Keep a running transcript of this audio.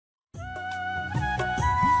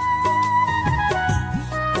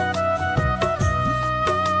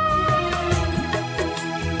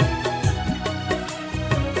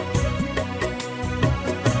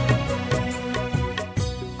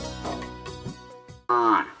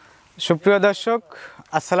সুপ্রিয় দর্শক,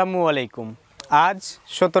 আসসালামু আলাইকুম। আজ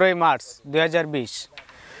 17 মার্চ 2020,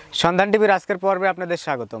 সন্ধান টিভির আজকের পর্বে আপনাদের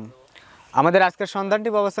স্বাগতম। আমাদের আজকের সন্ধান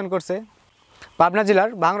টিভি অবস্থান করছে পাবনা জেলার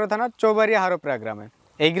ভাঙড়া থানার চৌবাড়িয়া হারোপড়া গ্রামে,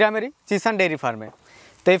 এই গ্রামেরই চিসান ডেইরি ফার্মে।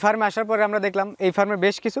 তো এই ফার্মে আসার পরে আমরা দেখলাম এই ফার্মে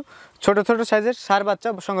বেশ কিছু ছোট ছোট সাইজের ষাঁড় বাচ্চা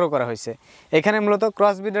সংগ্রহ করা হয়েছে। এখানে মূলত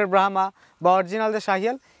ক্রস ব্রিডের ব্রাহ্মা বা অরিজিনাল যে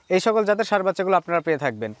শাহিয়াল, এই সকল জাতের ষাঁড় বাচ্চাগুলো আপনারা পেয়ে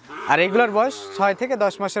থাকবেন। আর এইগুলোর বয়স 6 থেকে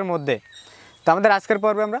 10 মাসের মধ্যে। তো আমাদের আজকের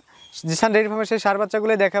পর্বে আমরা জিসান ডেইরি ফার্মের সেই ষাঁড়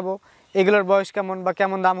বাচ্চাগুলোই দেখাবো, এগুলোর বয়স কেমন বা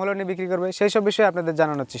কেমন দাম হলো নিয়ে বিক্রি করবে সেই সব বিষয়ে আপনাদের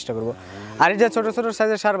জানানোর চেষ্টা করব। আর এই যে ছোটো ছোটো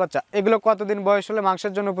সাইজের ষাঁড় বাচ্চা, এগুলো কতদিন বয়স হলে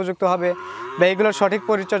মাংসের জন্য উপযুক্ত হবে বা এগুলোর সঠিক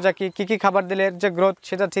পরিচর্যা কী খাবার দিলে এর যে গ্রোথ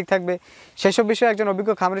সেটা ঠিক থাকবে, সেই সব বিষয়ে একজন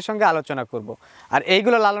অভিজ্ঞ খামারের সঙ্গে আলোচনা করব। আর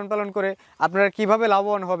এইগুলো লালন পালন করে আপনারা কীভাবে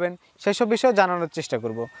লাভবান হবেন সেই সব বিষয়ে জানানোর চেষ্টা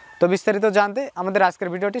করব। তো বিস্তারিত জানতে আমাদের আজকের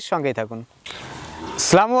ভিডিওটির সঙ্গেই থাকুন।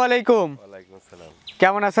 আসসালামু আলাইকুম।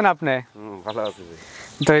 কেমন আছেন আপনি? ভালো আছি।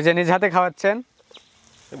 তো এই যে নিজ হাতে খাওয়াচ্ছেন,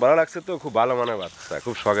 ভালো লাগছে তো, খুব ভালো মানের বাচ্চা,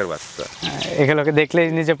 খুব শখের বাচ্চা। এগুলোকে দেখলেই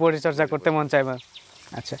নিজে পরিচর্যা করতে মন চাই।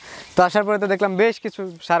 আচ্ছা, তো আসার পরে তো দেখলাম বেশ কিছু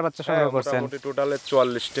ষাঁড় বাচ্চা সংগ্রহ করছেন। টোটালে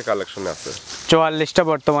 44টা কালেকশন আছে। 44টা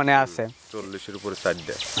বর্তমানে আছে, 40-এর উপরে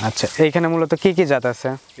 4টা। আচ্ছা, এইখানে মূলত কি কি জাত আছে?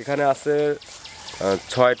 এখানে আছে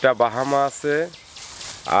 6টা বাহামা আছে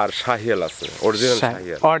আর শাহিয়াল আছে, অরিজিনাল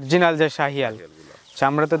শাহিয়াল। অরিজিনাল যে শাহিয়াল,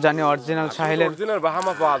 আমরা তো জানি অরিজিনাল শাহিয়ালের অরিজিনাল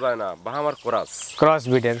বাহামা পাওয়া যায় না, বাহামার ক্রস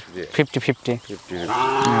ব্রিডের 50-50।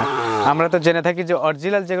 আমরা তো জেনে থাকি যে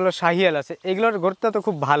অরিজিনাল যেগুলো শাহিয়াল আছে এগুলোর গ্রোথটা তো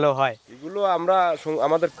খুব ভালো হয়। এগুলো আমরা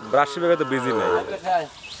আমাদের রাজশাহী বিভাগে তো বীজই নাই,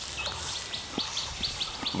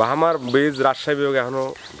 বাহামার বীজ রাজশাহী বিভাগে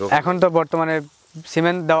এখন তো বর্তমানে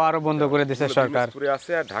সিমেন্ট দেওয়া আরো বন্ধ করে দিয়েছে সরকার,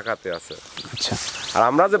 আছে আর ঢাকাতে আছে। আচ্ছা, আর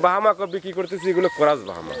আমরা যে বাহামা বিক্রি করতেছি এগুলো ক্রস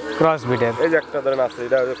বাহামা, ক্রস ব্রিডের। এই যে একটা ধরেন আছে,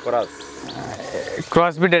 এটা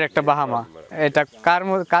ক্রস ব্রিডের একটা বাহামা। এটা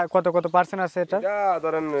কত পার্সেন্ট আছে? এটা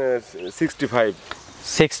ধরেন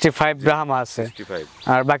 65 ব্রাহ্মা আছে,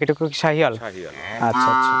 আর বাকিটুকু কি শাহিয়াল? আচ্ছা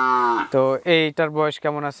আচ্ছা। তো এইটার বয়স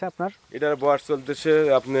কেমন আছে আপনার? এটার বয়স চলতেছে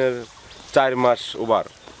আপনার 4 মাস ওভার।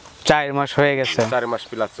 4 মাস হয়ে গেছে, 4 মাস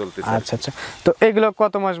প্লাস চলতেছে। আচ্ছা আচ্ছা। তো এগুলো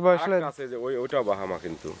কত মাস বয়স হলে? আছে যে ওইটাও বাহামা,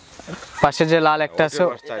 কিন্তু পাশে যে লাল একটা আছে,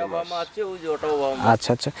 আচ্ছা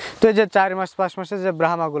আচ্ছা। তো এই যে 4 মাস 5 মাসের যে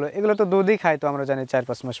ব্রাহ্মাগুলো, এগুলো তো দুধই খায়, তো আমরা জানি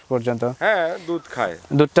 4-5 মাস পর্যন্ত। হ্যাঁ, দুধ খায়,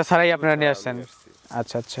 দুধটা ছাড়াই আপনারা নিয়ে আসছেন।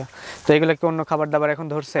 আচ্ছা আচ্ছা। তো এগুলো কি অন্য খাবার দাবার এখন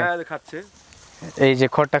ধরছে? হ্যাঁ, খাচ্ছে, এই যে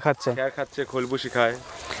খড়টা খাচ্ছে, খোলবুসি খায়।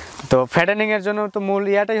 তো ফ্যাটেনিং এর জন্য তো মূল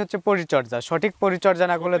ইয়াটাই হচ্ছে পরিচর্যা। সঠিক পরিচর্যা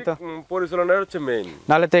না করলে তো পরিচালনা হচ্ছে মেইন,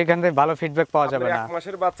 নাহলে তো এখান থেকে ভালো ফিডব্যাক পাওয়া যাবে না। 1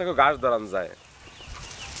 মাসের বাচ্চাকে ঘাস ধরান যায়,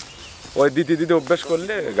 ওই দিতে অভ্যাস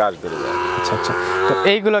করলে ঘাস ধরে যায়। আচ্ছা আচ্ছা। তো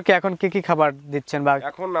এইগুলোকে এখন কি খাবার দিচ্ছেন? বা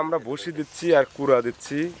এখন আমরা বসি দিচ্ছি আর কুড়া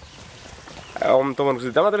দিচ্ছি।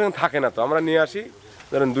 আমাদের এখানে থাকে না, তো আমরা নিয়ে আসি,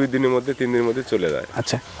 ধরেন 2 দিনের মধ্যে 3 দিনের মধ্যে চলে যায়।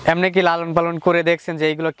 আচ্ছা, এমনি কি লালন পালন করে দেখছেন যে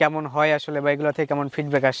এইগুলো কেমন হয় আসলে, বা এগুলো থেকে কেমন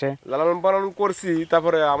ফিডব্যাক আসে? লালন পালন করছি,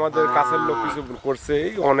 তারপরে আমাদের কাছের লোক কিছু করছে,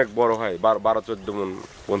 অনেক বড় হয়, 12-14 মণ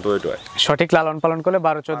পর্যন্ত ওয়েট হয়। সঠিক লালন পালন করলে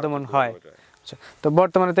 12-14 মণ হয়। আচ্ছা, তো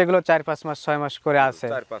বর্তমানে তো এগুলো 4-5 মাস 6 মাস করে আছে।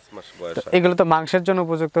 4-5 মাস বয়স। এগুলো তো মাংসের জন্য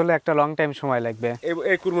উপযুক্ত হলে একটা লং টাইম সময় লাগবে।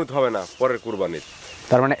 এই কুরবানিতে হবে না, পরের কুরবানির।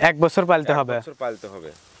 তার মানে 1 বছর পালতে হবে। 1 বছর পালতে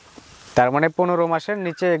হবে। তার মানে 15 মাসের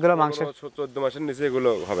নিচে এগুলো মাংসের, 14 মাসের নিচে এগুলো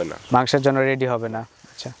হবে না, মাংসের জন্য রেডি হবে না।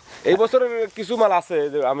 আচ্ছা, এই বছরের কিছু মাল আছে,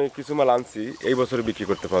 আমি কিছু মাল আনছি, এই বছরে বিক্রি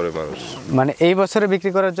করতে পারবে মানুষ। মানে এই বছরে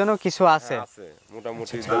বিক্রি করার জন্য কিছু আছে,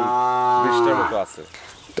 মোটামুটি 20টার মতো আছে।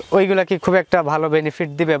 তো ওইগুলা কি খুব একটা ভালো বেনিফিট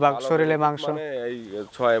দিবে বা শরীরে মাংস? মানে এই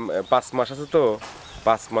 5 মাস আছে, তো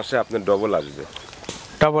 5 মাসে আপনার ডবল আসবে,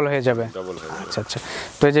 ডবল হয়ে যাবে। আচ্ছা আচ্ছা।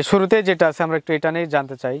 তো এই যে শুরুতে যেটা আছে আমরা একটু এটা নিয়ে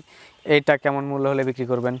জানতে চাই, এইটা কেমন মূল্য হলে বিক্রি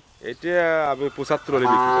করবেন? এটা আমি 75 হলে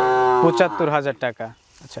বিক্রি করব। 75,000 টাকা।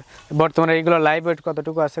 আচ্ছা, বর্তমানে এইগুলো লাইভ ওয়েট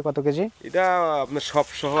কতটুকু আছে, কত কেজি? এটা আপনার সব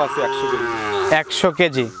সহ আছে 100 কেজি। 100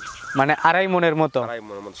 কেজি মানে 2.5 মণের মতো?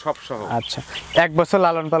 2.5 মণ সব সহ। আচ্ছা, 1 বছর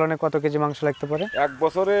লালন পালনে কত কেজি মাংস লাগতে পারে? 1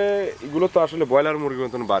 বছরে এগুলো তো আসলে ব্রয়লার মুরগির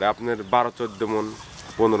মতন বাড়ে, আপনার 12-14 মণ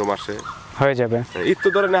 15 মাসে হয়ে যাবে। ঈদ তো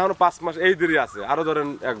ধরেন এখন 5 মাস এই দেরি আছে, আরো ধরেন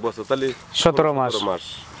 1 বছর, তাহলে 17 মাস।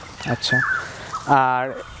 আচ্ছা, আর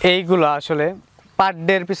এইগুলো আসলে পার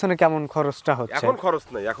ডে এর পিছনে কেমন খরচটা হচ্ছে? এখন খরচ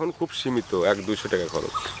নাই, এখন খুব সীমিত, 100-200 টাকা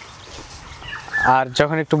খরচ। আর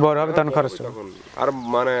যখন একটু বড় হবে তখন খরচ হবে? আর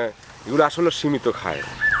মানে এগুলো আসলে সীমিত খায়,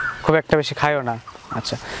 খুব একটা বেশি খায়ও না।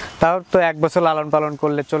 আচ্ছা, তাও তো 1 বছর লালন পালন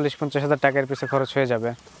করলে 40-50 হাজার টাকার পিছনে খরচ হয়ে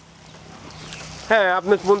যাবে। হ্যাঁ,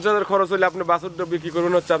 আপনি 50,000 খরচ হলে আপনি বাছুরটা বিক্রি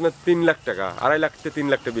করবেন হচ্ছে আপনার 3 লাখ টাকা, 2.5 লাখ থেকে 3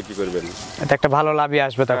 লাখ টাকা বিক্রি করবেন। এটা একটা ভালো লাভই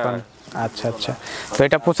আসবে তখন। আচ্ছা আচ্ছা, তো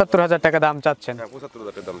এটা ৭৫,০০০ টাকা দাম চাচ্ছেন, হ্যাঁ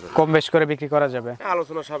 ৭৫,০০০ টাকা দাম চাচ্ছি। কম বেশ করে বিক্রি করা যাবে।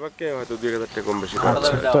 আলোচনা সাপেক্ষে হয়তো ২,০০০ টাকা কম বেশি করা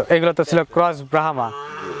আচ্ছা, যাবে। তো এগুলো তো ছিল ক্রস ব্রাহ্মা।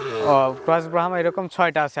 ও, ক্রস ব্রাহ্মা এরকম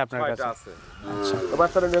 6টা আছে আপনার ছয়টা কাছে? আছে। আচ্ছা, তো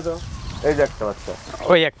বাচ্চাটা নিয়ে যাও। এই যে একটা বাচ্চা,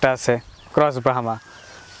 ওই একটা আছে ক্রস ব্রাহ্মা।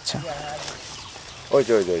 আচ্ছা, ওই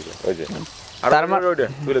যে ওই যে ওই যে ওই যে আর তার মানে- ওইটা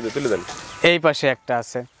তুলে দেন। এই পাশে একটা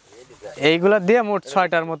আছে, এইগুলা দিয়ে মোট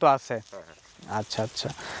 6টার মতো আছে। আচ্ছা আচ্ছা,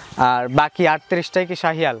 আর বাকি 38টাই কি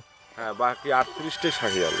শাহিয়াল? হ্যাঁ, বাকি 38টাই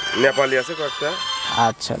শাহিয়াল, নেপালি আছে কয়েকটা।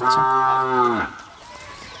 আচ্ছা আচ্ছা,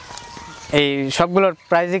 এই সবগুলোর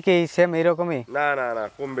প্রাইসই কি সেম এইরকমই? না না না,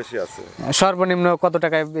 কম বেশি আছে। সর্বনিম্ন কত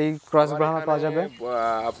টাকায় এই ক্রস ব্রাহ্মা পাওয়া যাবে?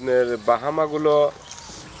 আপনার বাহামাগুলো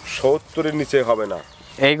 70-এর নিচে হবে না।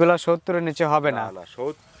 এইগুলো 70-এর নিচে হবে না? না না,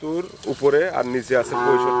 70 উপরে আর নিচে আছে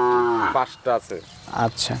 65, 5টা আছে।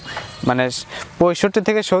 আচ্ছা, মানে 65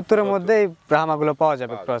 থেকে 70-এর মধ্যে এই ব্রাহ্মাগুলো পাওয়া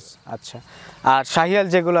যাবে ক্রস। আচ্ছা, আর শাহিয়াল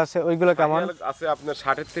যেগুলো আছে ওইগুলো কেমন? শাহিয়াল আছে আপনার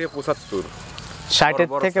 60 থেকে 75। 60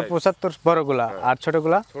 বড় থেকে size। 75 বড়গুলা, আর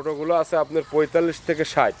ছোটগুলা? ছোটগুলো আছে আপনার 45 থেকে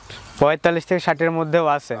 60। 45 থেকে 60-এর মধ্যেও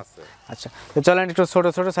আছে। আছে। আচ্ছা, তো চলেন একটু ছোট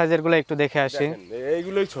ছোট সাইজের গুলো একটু দেখে আসি। দেখেন,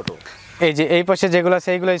 এইগুলোই ছোট, এই যে এই পাশে যেগুলো আছে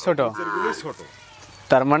এইগুলোই ছোট, এগুলোই ছোট।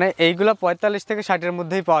 তার মানে এইগুলো 45 থেকে 60-এর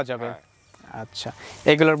মধ্যেই পাওয়া যাবে। হ্যাঁ। আচ্ছা,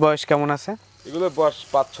 এগুলোর বয়স কেমন আছে? এগুলোর বয়স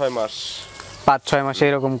 5-6 মাস। 5-6 মাস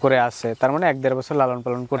এরকম করে আছে, তার মানে 1-1.5 বছর লালন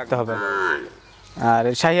পালন করতে হবে। আর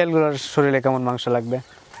শাহিয়ালগুলোর শরীরে কেমন মাংস লাগবে?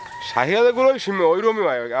 শাহিয়ালগুলোই ওইরকমই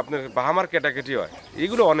হয়, আপনার বাহামার কেটাকেটি হয়।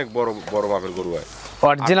 এগুলো অনেক বড় বড় মাপের গরু হয়।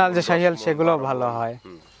 অরিজিনাল যে শাহিয়াল সেগুলো ভালো হয়।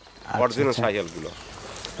 অরিজিনাল শাহিয়ালগুলো।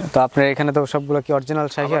 তো আপনার এখানে তো সবগুলো কি অরিজিনাল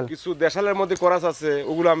শাহিয়াল? কিছু দেশালের মধ্যে করাস আছে,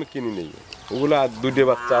 ওগুলো আমি কিনি নেই। ওগুলো 2টে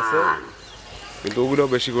বাচ্চা আছে, কিন্তু ওগুলো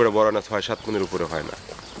বেশি করে বড় না, 6-7 মনের উপরে হয় না।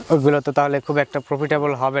 ওইগুলো তো তাহলে খুব একটা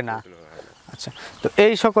প্রফিটেবল হবে না। আচ্ছা, তো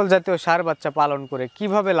এই সকল জাতীয় ষাঁড় বাচ্চা পালন করে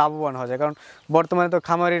কিভাবে লাভবান হওয়া যায়? কারণ বর্তমানে তো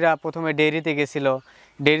খামারিরা প্রথমে ডেইরিতে গেছিল,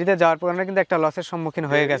 ডেইরিতে যাওয়ার কারণে কিন্তু একটা লসের সম্মুখীন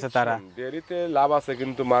হয়ে গেছে তারা। ডেয়ারিতে লাভ আছে,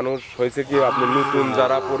 কিন্তু মানুষ হয়েছে কি আপনি নতুন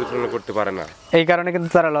যারা পরিচালনা করতে পারে না, এই কারণে কিন্তু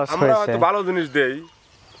তারা লস আমরা হয়েছে। হয়তো ভালো জিনিস দেই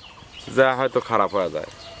যা হয়তো খারাপ হয়ে যায়,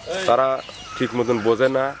 তারা ঠিক মতন বোঝে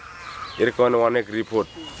না, এর কারণে অনেক রিপোর্ট।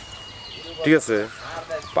 ঠিক আছে,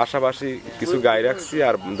 পাশাপাশি কিছু গাই রাখছি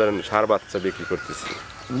আর ধরেন ষাঁড় বাচ্চা বিক্রি করতেছি।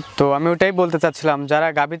 তো আমি ওটাই বলতে চাচ্ছিলাম, যারা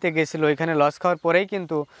গাবিতে গেছিল ওইখানে লস খাওয়ার পরেই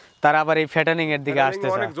কিন্তু তারা আবার এই ফ্যাটানিং এর দিকে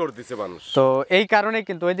আসতেছে। অনেক জোর দিছে মানুষ, তো এই কারণেই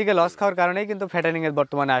কিন্তু ওইদিকে লস খাওয়ার কারণেই কিন্তু ফ্যাটানিং এর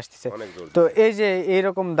বর্তমানে আসতেছে। অনেক জোর। তো এই যে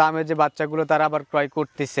এইরকম দামে যে বাচ্চাগুলো তারা আবার ক্রয়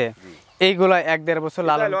করতেছে, এইগুলা 1-1.5 বছর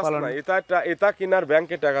লালন পালন, এটা কিনার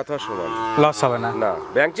ব্যাংকে টাকা তো সমান লস হবে না? না,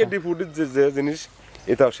 ব্যাংকে ডিপোজিট যে জিনিস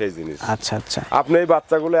এটাও সেই জিনিস। আচ্ছা আচ্ছা, আপনি এই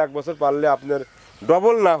বাচ্চাগুলো 1 বছর পারলে আপনার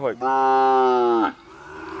ডবল না হয়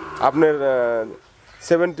আপনার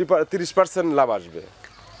 30% লাভ আসবে।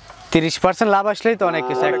 30% লাভ আসলেই তো অনেক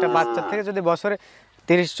কিছু। একটা বাচ্চা থেকে যদি বছরে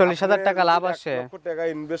 30-40 হাজার টাকা লাভ আসে, 1 লক্ষ টাকা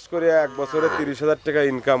ইনভেস্ট করে 1 বছরে 30,000 টাকা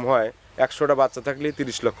ইনকাম হয়, 100টা বাচ্চা থাকলে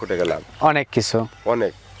 30 লক্ষ টাকা লাভ। অনেক কিছু,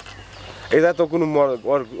 অনেক। এটা তো কোনো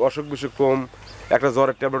অসুখ বিসুখ কম, একটা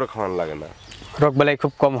জ্বরের ট্যাবলেটও খাওয়ানো লাগে না, রোগবালাই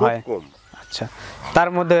খুব কম খুব হয়। কম। আচ্ছা, তার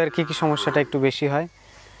মধ্যে এর কি কি সমস্যাটা একটু বেশি হয়?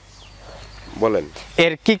 বলেন,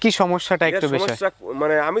 এর কি কি সমস্যাটা একটু এর বেশি হয়? সমস্যা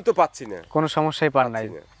মানে আমি তো পাচ্ছি না, কোনো সমস্যাই পান নাই?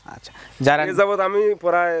 পাচ্ছি না। আচ্ছা, যারা এই যাবত আমি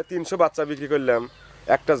প্রায় 300 বাচ্চা বিক্রি করলাম,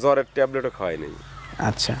 একটা জ্বরের ট্যাবলেটও খাওয়াই নেই।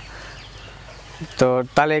 আচ্ছা, তো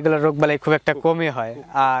তাহলে এগুলোর রোগবালাই খুব একটা কমই হয়।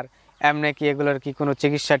 আর এমনি কি এগুলোর কি কোনো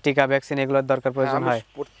চিকিৎসা, টিকা, ভ্যাকসিন এগুলোর দরকার প্রয়োজন আমি হয়?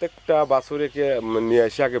 প্রত্যেকটা বাছুরকে নিয়ে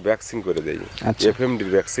এসে আগে ভ্যাকসিন করে দেই। আচ্ছা।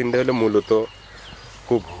 এফএমডির ভ্যাকসিনটা হলো মূলত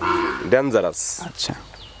খুব ডেঞ্জারাস। আচ্ছা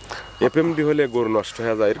এফএমডি হলে গরু নষ্ট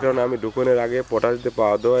হয়ে যায়, এর কারণে আমি দোকানের আগে পটাশ দিয়ে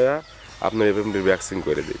পাওয়া দেওয়া আপনার এফএমডির ভ্যাকসিন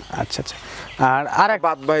করে দিই। আচ্ছা আচ্ছা, আর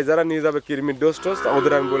বাদ ভাই যারা নিয়ে যাবে কৃমির ডোজ টোজ,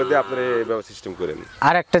 ওদের আমি বলে দিই আপনারা এইভাবে সিস্টেম করেন।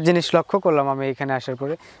 আর একটা জিনিস লক্ষ্য করলাম আমি এখানে আসার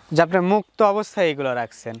পরে, যে আপনি মুক্ত অবস্থায় এগুলো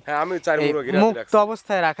রাখছেন। হ্যাঁ, আমি 4 এই মুরগি মুক্ত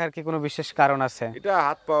অবস্থায় রাখার কি কোনো বিশেষ কারণ আছে? এটা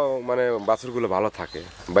হাত পাও মানে বাছুরগুলো ভালো থাকে,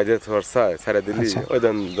 বাইরে ছড়ছায় ছেড়ে দিলি আচ্ছা। ওই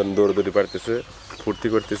দৌড়দৌড়ি পারতেছে, ফুর্তি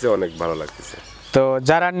করতেছে, অনেক ভালো লাগতেছে। তো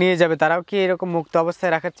যারা নিয়ে যাবে তারাও কি এরকম মুক্ত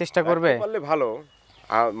অবস্থায় রাখার চেষ্টা করবে? রাখতে পারলে ভালো।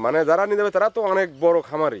 মানে যারা নিয়ে যাবে তারা তো অনেক বড়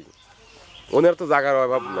খামারি, ওদের তো জায়গার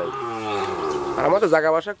অভাব নাই, আর আমাদের জায়গা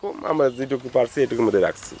বাসা কম, আমরা যেটুকু পারছি এটুকুর মধ্যে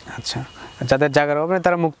রাখছি। আচ্ছা, যাদের জায়গার অভাব নেই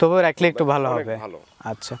তারা মুক্তভাবে রাখলে একটু ভালো অনেক হবে। ভালো।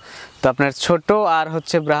 আচ্ছা, তো আপনার ছোট আর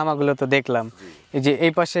হচ্ছে ব্রাহ্মাগুলো তো দেখলাম, এই যে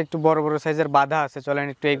এই পাশে একটু বড় বড় সাইজের বাধা আছে, চলেন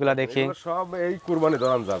একটু এইগুলা দেখি। এগুলো সব এই কুরবানি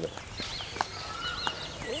ধরান যাবে।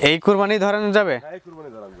 এই কুরবানি ধরানো যাবে? এই কুরবানি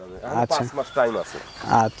ধরান যাবে, আচ্ছা। 5 মাস টাইম আছে।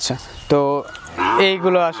 আচ্ছা, তো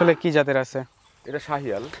এইগুলো আসলে কি জাতের আছে? এটা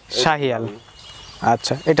শাহিয়াল। শাহিয়াল।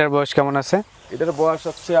 আচ্ছা, এটার বয়স কেমন আছে? এটার বয়স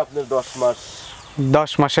হচ্ছে আপনার 10 মাস।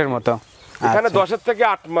 10 মাসের মতো। এখানে 10 থেকে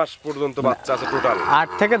 8 মাস পর্যন্ত বাচ্চা আছে টোটাল। 8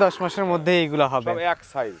 থেকে 10 মাসের মধ্যে এইগুলো হবে সব এক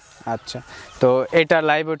সাইজ। আচ্ছা, তো এটা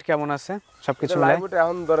লাইভ ওয়েট কেমন আছে সবকিছু মিলায়? লাইভ ওয়েট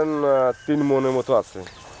এখন ধরেন 3 মনের মতো আছে।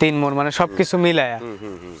 3 মণ মানে সবকিছু মিলায়া?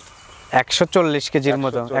 140 কেজির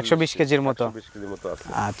মতো, 120 কেজির মতো। 120 কেজির মতো আছে।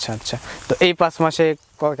 আচ্ছা আচ্ছা, তো এই 5 মাসে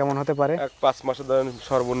কেমন হতে পারে? 5 মাসে ধরেন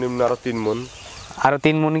সর্বনিম্ন আরো 3 মণ। আরো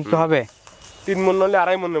 3 মণ কি হবে? 3 মণ হলে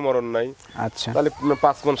 2.5 মনের মরণ নাই। আচ্ছা, তাহলে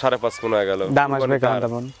 5 মণ 5.5 মণ হয়ে গেল। দাম আসবে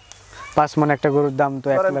কেমন? 5 মণ একটা গরুর দাম তো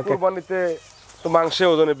 1 লাখ। কুরবানিতে তো মাংসে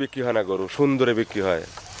ওজনে বিক্রি হয় না গরু, সুন্দরে বিক্রি হয়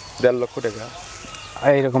 1.5 লক্ষ টাকা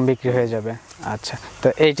এইরকম বিক্রি হয়ে যাবে। আচ্ছা, তো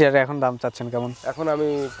এইটার এখন দাম চাচ্ছেন কেমন? এখন আমি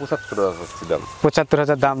 75,000 চাচ্ছি দাম।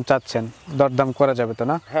 75,000 দাম চাচ্ছেন, দরদাম করা যাবে তো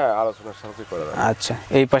না? হ্যাঁ, আলোচনার সাথে করা যাবে। আচ্ছা,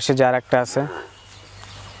 এই পাশে যে আরেকটা আছে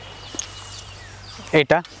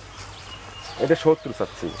এটা 70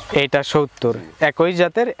 চাচ্ছি। এটা 70, একই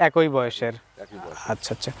জাতের একই বয়সের।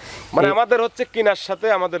 আচ্ছা আচ্ছা, মানে আমাদের হচ্ছে কেনার সাথে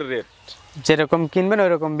আমাদের রেট যেরকম কিনবেন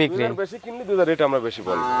ওইরকম বিক্রি। বেশি কিনলে দুধের রেট আমরা বেশি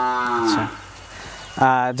বলবো। আচ্ছা,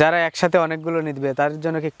 যারা একসাথে অনেকগুলো নিবে তার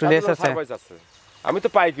জন্য কি একটু লেস আছে? আমি তো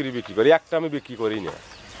পাইকারি বিক্রি করি, একটা আমি বিক্রি করি না।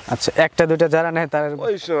 আচ্ছা, একটা দুটো যারা নেয় তার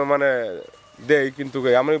ওই মানে দেই, কিন্তু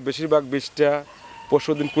আমি বেশিরভাগ 20টা,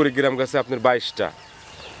 পরশুদিন কুড়িগ্রাম গেছে আপনার 22টা,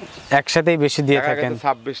 একসাথেই বেশি দিয়ে থাকেন।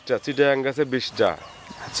 26টা, চিটাগাং গেছে 20টা।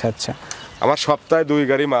 আচ্ছা আচ্ছা, আমার সপ্তাহে 2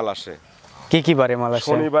 গাড়ি মাল আসে। কি কি বারে মাল আসে?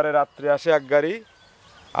 শনিবারে রাত্রে আসে 1 গাড়ি,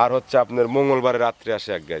 আর হচ্ছে আপনার মঙ্গলবারে রাত্রে আসে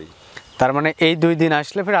 1 গাড়ি। তার মানে এই 2 দিন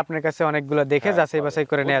আসলে ফের আপনার কাছে অনেকগুলো দেখে যাচাই বাছাই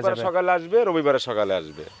করে নেওয়া যাবে। সকালে আসবে, রবিবারে সকালে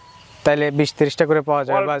আসবে। তাইলে 20-30টা করে পাওয়া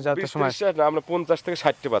যাবে বা যত সময়? আমরা 50 থেকে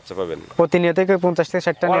 60টা বাচ্চা পাবেন প্রতিনিয়ত। 50 থেকে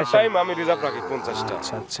 60টা নিয়ে আসেন? টাইম আমি রিজার্ভ রাখি 50টা।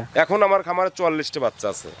 আচ্ছা আচ্ছা, এখন আমার খামারে 44টা বাচ্চা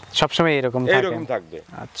আছে, সব সময় এরকম থাকবে।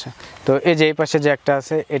 আচ্ছা, তো এই যে এই পাশে যে একটা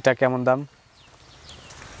আছে এটা কেমন দাম?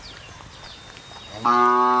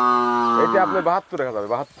 এটা আপনি 72 রাখা যাবে।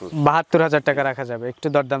 72,000 টাকা রাখা যাবে, একটু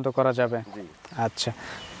দরদাম তো করা যাবে। আচ্ছা,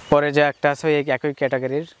 পরে যে একটা আছে ওই একই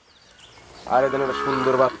ক্যাটাগরির, আর এখানে একটা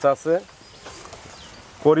সুন্দর বাচ্চা আছে,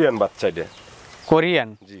 কোরিয়ান বাচ্চা। এটা কোরিয়ান?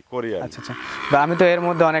 জি, কোরিয়ান। আচ্ছা আচ্ছা, আমি তো এর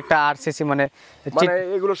মধ্যে অনেকটা আরসিসি মানে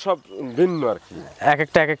এগুলো সব ভিন্ন আর কি, এক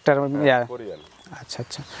একটার কোরিয়ান। আচ্ছা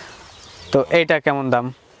আচ্ছা, তো এইটা কেমন দাম?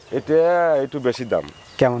 এটা একটু বেশি দাম।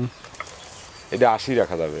 কেমন? এটা 80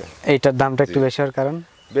 রাখা যাবে। এইটার দামটা একটু বেশি হওয়ার কারণ?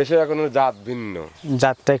 বেশি, এখন জাত ভিন্ন,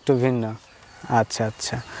 জাতটা একটু ভিন্ন। আচ্ছা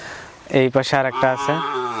আচ্ছা, এই পাশে আরেকটা আছে,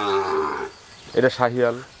 এটা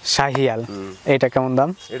শাহিয়াল। শাহিয়াল, এইটা কেমন দাম?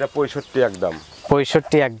 এটা 65 একদম।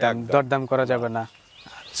 65 একদম, দরদাম করা যাবে না।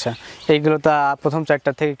 আচ্ছা, এইগুলো তো প্রথম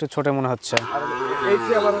 4টা থেকে একটু ছোট মনে হচ্ছে। আর এই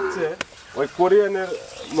যে আবার হচ্ছে ওই কোরিয়ানের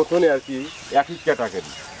মতনই আর কি, একই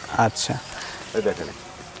ক্যাটাগরি। আচ্ছা, এই দেখেন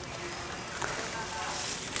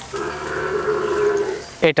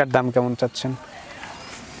এটার দাম কেমন চাচ্ছেন?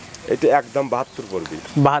 এটা একদম 72 পড়বে।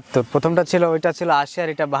 72? প্রথমটা ছিল ওইটা ছিল 80 আর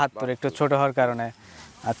এটা 72, একটু ছোট হওয়ার কারণে।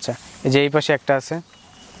 আচ্ছা, এই যে এই পাশে একটা আছে,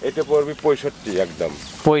 এটা পড়বে 65 একদম।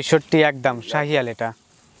 65 একদম, শাহিয়াল এটা।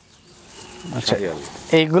 আচ্ছা, শাহিয়াল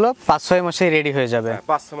এইগুলো 5-6 মাসে রেডি হয়ে যাবে?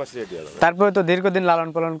 5-6 মাসে রেডি হবে। তারপরে তো দীর্ঘদিন লালন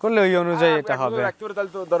পালন করলে ওই অনুযায়ী এটা হবে।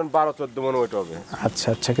 তাহলে তো ধরেন 12-14 মণ ওইটা হবে। আচ্ছা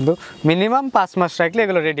আচ্ছা, কিন্তু মিনিমাম 5 মাস রাখলে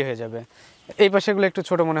এগুলো রেডি হয়ে যাবে। এই পাশেগুলো একটু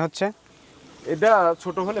ছোট মনে হচ্ছে। এটা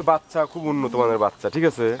ছোট হলে বাচ্চা খুব উন্নত মানের বাচ্চা, ঠিক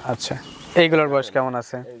আছে। আচ্ছা, এইগুলোর বয়স কেমন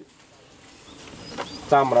আছে?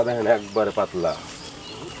 চামড়া দেখেন একবারে পাতলা।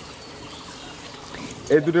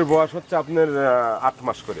 এই দুটোর বয়স হচ্ছে আপনার 8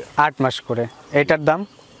 মাস করে। 8 মাস করে। এটার দাম?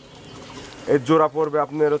 এই জোড়া পড়বে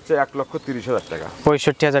আপনার হচ্ছে 1,30,000 টাকা।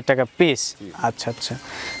 65,000 টাকা পিস? আচ্ছা আচ্ছা,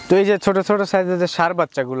 তো এই যে ছোট ছোট সাইজের যে ষাঁড়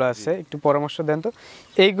বাচ্চাগুলো আছে একটু পরামর্শ দেন তো,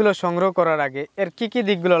 এইগুলো সংগ্রহ করার আগে এর কি কি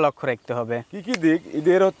দিকগুলো লক্ষ্য রাখতে হবে? কি কি দিক?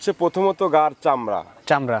 এদের হচ্ছে প্রথমত গার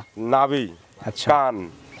চামড়া, নাভি, আচ্ছা, কান,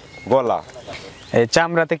 গলা। এই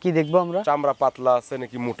চামড়াতে কি দেখবো আমরা? চামড়া পাতলা আছে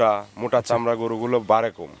নাকি মোটা চামড়া গরুগুলো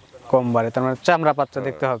বাড়ে কম বাড়ে, তার মানে চামড়া পাতলা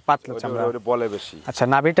দেখতে হবে, পাতলা চামড়া বলে বেশি। আচ্ছা,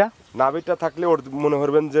 নাভিটা থাকলে মনে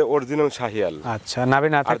করবেন যে অরিজিনাল শাহিয়াল। আচ্ছা, নাভি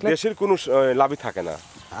না থাকলে? দেশের কোনো লাভই থাকে না।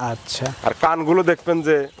 আচ্ছা, আর কানগুলো দেখবেন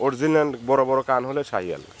যে অরিজিনাল বড় বড় কান হলে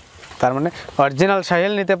শাহিয়াল। তার মানে অরিজিনাল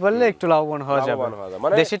শাহিয়াল নিতে পারলে একটু লাভবান হওয়া যাবে,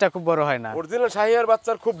 মানে দেশিটা খুব বড় হয় না। অরিজিনাল শাহিয়াল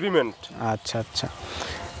বাচ্চার খুব ডিমান্ড। আচ্ছা আচ্ছা,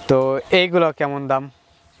 তো এইগুলো কেমন দাম?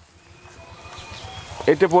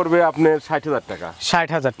 এটা পড়বে আপনার 60,000 টাকা।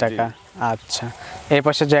 60,000 টাকা। আচ্ছা, এই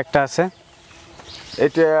পাশে যে একটা আছে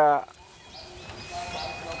এটা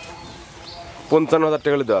 55,000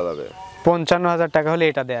 টাকা হলে দেওয়া যাবে। 55,000 টাকা হলে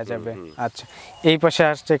এটা দেয়া যাবে। আচ্ছা, এই পাশে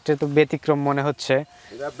আসছে একটা তো ব্যতিক্রম মনে হচ্ছে।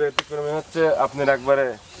 এটা ব্যতিক্রম হচ্ছে আপনার একবারে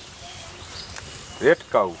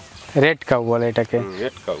রেড কাউ বলে এটাকে।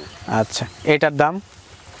 Red cow. আচ্ছা, এটার দাম?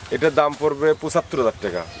 এটার দাম পড়বে 75,000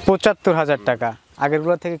 টাকা। 75,000 টাকা।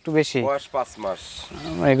 আগেরগুলো থেকে একটু বেশি? বয়স 5 মাস।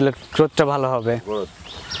 এগুলো গ্রোথটা ভালো হবে। গ্রোথ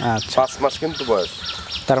আচ্ছা 5 মাস কিন্তু বয়স।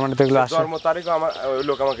 তার মানে তো এগুলো আসে জন্ম তারিখ আমার ওই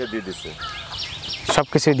লোক আমাকে দিয়ে দিছে,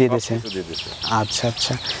 সবকিছুই দিয়ে দিয়েছে। কিছু দিয়ে দিছে। আচ্ছা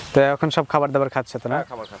আচ্ছা, তো এখন সব খাবার দাবার খাচ্ছে তো না? হ্যাঁ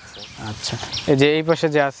খাবার খাচ্ছে। আচ্ছা, এই যে এই পাশে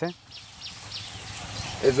যে আছে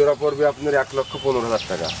এই জোড়া পড়বে আপনার 1,15,000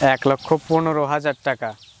 টাকা। 1,15,000 টাকা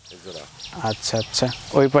এই জোড়া। আচ্ছা আচ্ছা,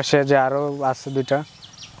 ওই পাশে যে আরো আছে দুইটা,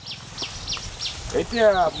 এইটা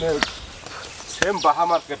আপনার সেম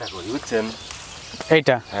বাহামার ক্যাটাগরি বুঝছেন?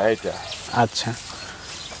 এইটা? হ্যাঁ এইটা। আচ্ছা,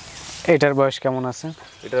 এটার বয়স কেমন আছে?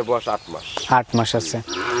 এটার বয়স 8 মাস। 8 মাস আছে।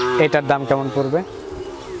 এটার দাম কেমন পড়বে?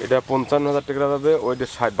 এটা 55,000 টাকা যাবে, ওইটা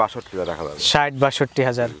 60-62 রাখা যাবে।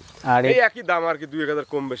 60-62,000। আর এই একই দাম আর কি, 2-1,000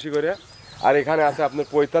 কম বেশি করে। আর এখানে আছে আপনার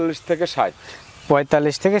 45 থেকে 60।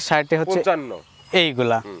 45 থেকে 60 হচ্ছে 55।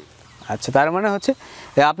 এইগুলা? আচ্ছা, তার মানে হচ্ছে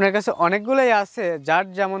আপনার কাছে অনেকগুলোই আছে, যার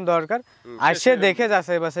যেমন দরকার আসে দেখে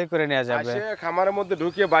যাচাই বাছাই করে নেওয়া যাবে। আসে খামারের মধ্যে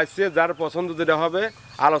ঢুকিয়ে বাইছে যার পছন্দ যেটা হবে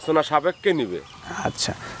আলোচনা সাপেক্ষে নিবে।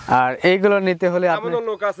 আচ্ছা, আর এইগুলো নিতে হলে আপনি এমন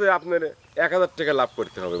লোক আছে আপনার 1,000 টাকা লাভ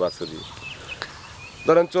করতে হবে বাছুরি।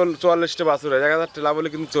 ধরেন 44টা বাছুর হয়, 1,000 টাকা লাভ হলে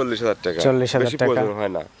কিন্তু 40,000 টাকা। 40,000 বেশি টাকা। প্রয়োজন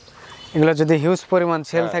হয় না। এগুলো যদি হিউজ পরিমাণ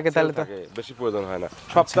সেল হ্যাঁ, থাকে সেল তাহলে তো থাকে, বেশি প্রয়োজন হয় না।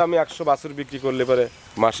 সপ্তাহে আমি 100 বাছুর বিক্রি করলে পারে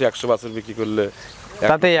মাসে 100 বাছুর বিক্রি করলে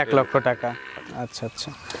তাতেই 1 লক্ষ টাকা। আচ্ছা আচ্ছা,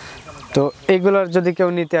 তো এগুলোর যদি কেউ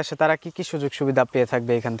নিতে আসে তারা কি কি সুযোগ সুবিধা পেয়ে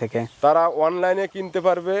থাকবে এখান থেকে? তারা অনলাইনে কিনতে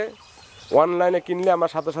পারবে। অনলাইনে কিনলে আমরা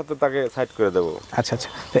সাথে সাথে তাকে সাইড করে দেবো। আচ্ছা আচ্ছা,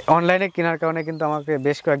 অনলাইনে কেনার কারণে কিন্তু আমাকে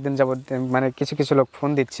বেশ কয়েকদিন যাবত মানে কিছু কিছু লোক ফোন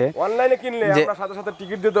দিচ্ছে। অনলাইনে কিনলে আমরা সাথে সাথে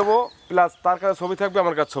টিকিট দিয়ে দেবো, প্লাস তার কাছে ছবি থাকবে,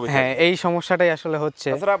 আমার কাছে ছবি থাকবে। হ্যাঁ, এই সমস্যাটাই আসলে হচ্ছে।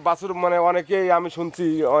 তাছাড়া বাছুর মানে অনেকেই আমি শুনছি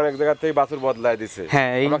অনেক জায়গা থেকে বাছুর বদলায় দিছে।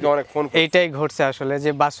 হ্যাঁ, আমাকে অনেক ফোন এইটাই ঘটছে আসলে,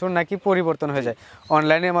 যে বাছুর নাকি পরিবর্তন হয়ে যায়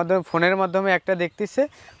অনলাইনের মাধ্যমে, ফোনের মাধ্যমে একটা দেখতেছে,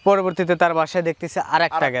 পরবর্তীতে তার বাসায় দেখতেছে আর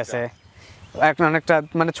একটা গেছে, অনেকটা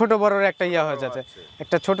মানে ছোট বড়র একটা ইয়া হয়ে যাচ্ছে,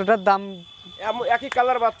 একটা ছোটটার দাম একই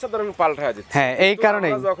কালার বাচ্চা ধরেন পাল্টা হয়ে যাচ্ছে। হ্যাঁ, এই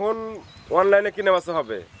কারণেই যখন অনলাইনে কিনে বাচ্চা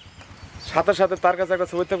হবে সাথে সাথে তার কাছে একটা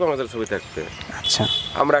ছবি থাকবে, আমাদের ছবি থাকবে। আচ্ছা,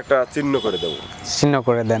 আমরা একটা চিহ্ন করে দেবো। চিহ্ন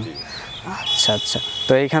করে দেন। আচ্ছা আচ্ছা,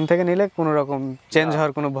 তো এইখান থেকে নিলে কোনো রকম চেঞ্জ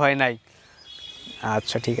হওয়ার কোনো ভয় নাই?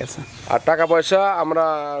 আচ্ছা ঠিক আছে। আর টাকা পয়সা আমরা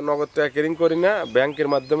নগদ টাকা ক্যারিং করি না, ব্যাংকের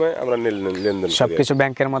মাধ্যমে আমরা লেনদেন করি। সব কিছু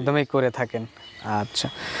ব্যাংকের মাধ্যমেই করে থাকেন? আচ্ছা,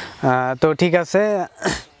 তো ঠিক আছে,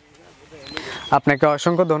 আপনাকে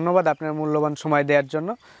অসংখ্য ধন্যবাদ আপনার মূল্যবান সময় দেওয়ার জন্য,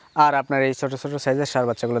 আর আপনার এই ছোট ছোট সাইজের ষাঁড়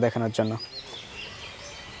বাচ্চাগুলো দেখানোর জন্য।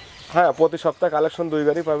 হ্যাঁ, প্রতি সপ্তাহে কালেকশন 2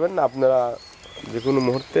 গাড়ি পাবেন আপনারা, যে কোনো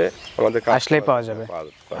মুহূর্তে আমাদের আসলেই পাওয়া যাবে।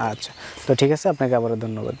 আচ্ছা, তো ঠিক আছে, আপনাকে আবারও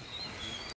ধন্যবাদ।